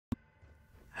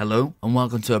Hello and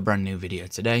welcome to a brand new video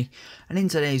today, and in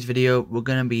today's video we're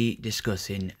going to be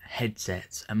discussing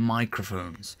headsets and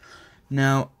microphones.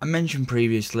 Now, I mentioned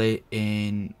previously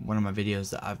in one of my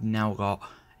videos that I've now got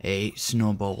a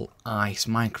snowball ice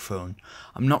microphone.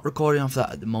 I'm not recording off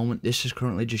that at the moment. This is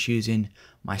currently just using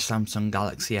my Samsung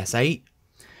Galaxy S8,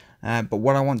 but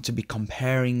what I want to be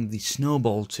comparing the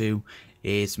snowball to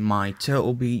is my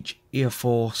Turtle Beach Air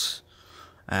Force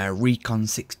Recon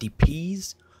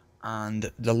 60Ps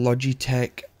and the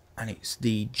Logitech, and it's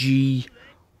the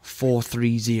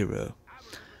g430.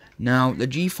 Now, the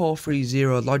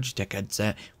g430 Logitech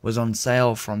headset was on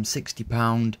sale from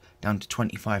 £60 down to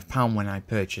 £25 when I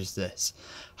purchased this.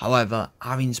 However,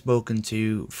 having spoken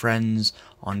to friends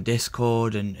on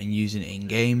Discord and using it in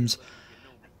games,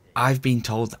 I've been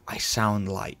told that I sound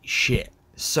like shit.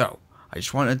 So, I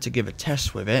just wanted to give a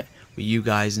test with it with you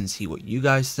guys and see what you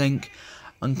guys think,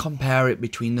 and compare it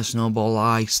between the snowball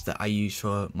ice that I use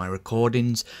for my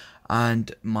recordings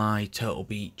and my Turtle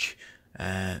Beach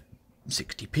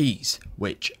 60Ps,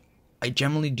 which I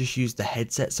generally just use the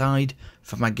headset side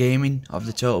for my gaming of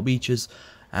the Turtle Beaches.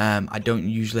 I don't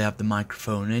usually have the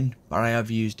microphone in, but I have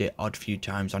used it odd few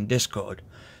times on Discord.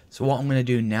 So what I'm going to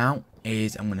do now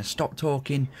is I'm going to stop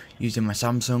talking using my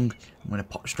Samsung. I'm going to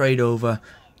pop straight over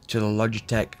to the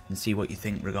Logitech and see what you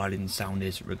think regarding the sound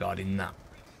is regarding that.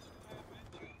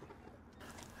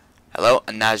 Hello,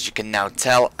 and as you can now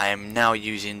tell, I am now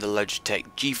using the Logitech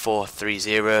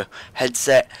G430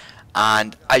 headset,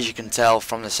 and as you can tell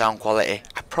from the sound quality,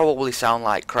 I probably sound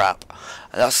like crap,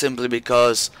 and that's simply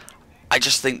because I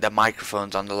just think the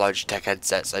microphones on the Logitech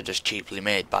headsets are just cheaply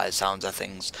made by the sounds of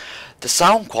things. The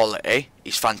sound quality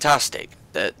is fantastic,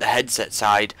 the headset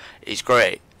side is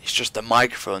great, it's just the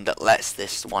microphone that lets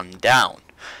this one down.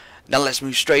 Now let's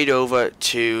move straight over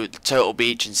to the Turtle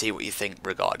Beach and see what you think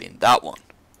regarding that one.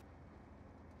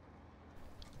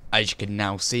 As you can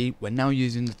now see, we're now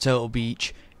using the Turtle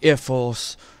Beach Air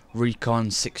Force Recon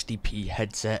 60P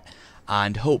headset,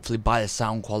 and hopefully by the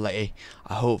sound quality,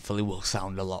 I hopefully will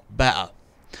sound a lot better.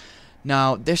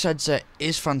 Now, this headset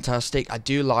is fantastic. I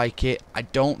do like it. I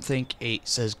don't think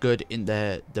it's as good in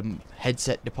the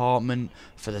headset department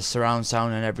for the surround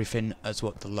sound and everything as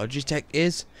what the Logitech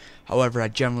is. However, I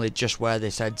generally just wear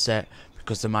this headset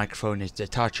because the microphone is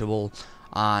detachable,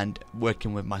 and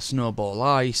working with my snowball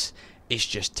ice, it's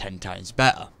just 10 times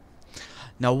better.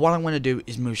 Now what I'm going to do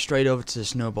is move straight over to the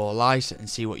snowball ice and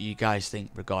see what you guys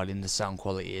think regarding the sound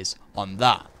quality is on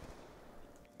that.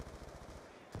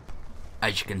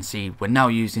 As you can see, we're now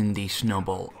using the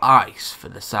snowball ice for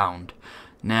the sound.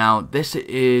 Now this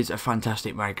is a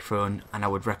fantastic microphone and I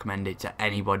would recommend it to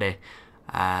anybody.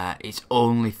 It's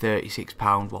only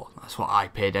 £36, well that's what I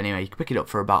paid anyway. You can pick it up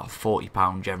for about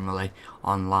 £40 generally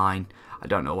online. I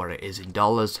don't know what it is in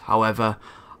dollars, however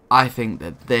I think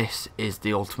that this is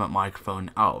the ultimate microphone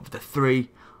out of the three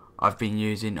I've been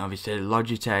using. Obviously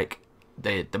Logitech,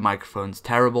 the microphone's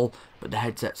terrible, but the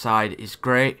headset side is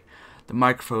great. The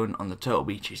microphone on the Turtle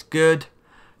Beach is good.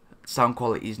 Sound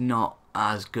quality is not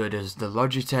as good as the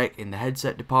Logitech in the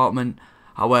headset department.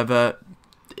 However,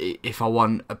 if I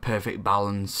want a perfect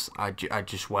balance, I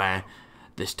just wear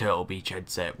this Turtle Beach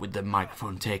headset with the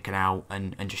microphone taken out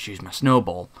and just use my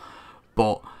snowball.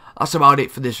 But that's about it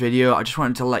for this video. I just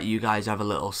wanted to let you guys have a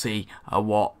little see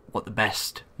what the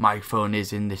best microphone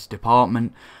is in this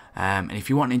department. And if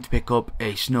you're wanting to pick up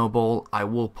a snowball, I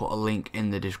will put a link in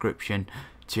the description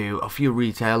to a few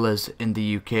retailers in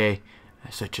the UK,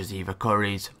 such as either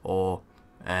Curry's or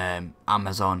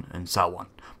Amazon and so on.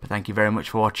 But thank you very much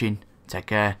for watching. Take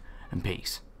care and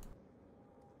peace.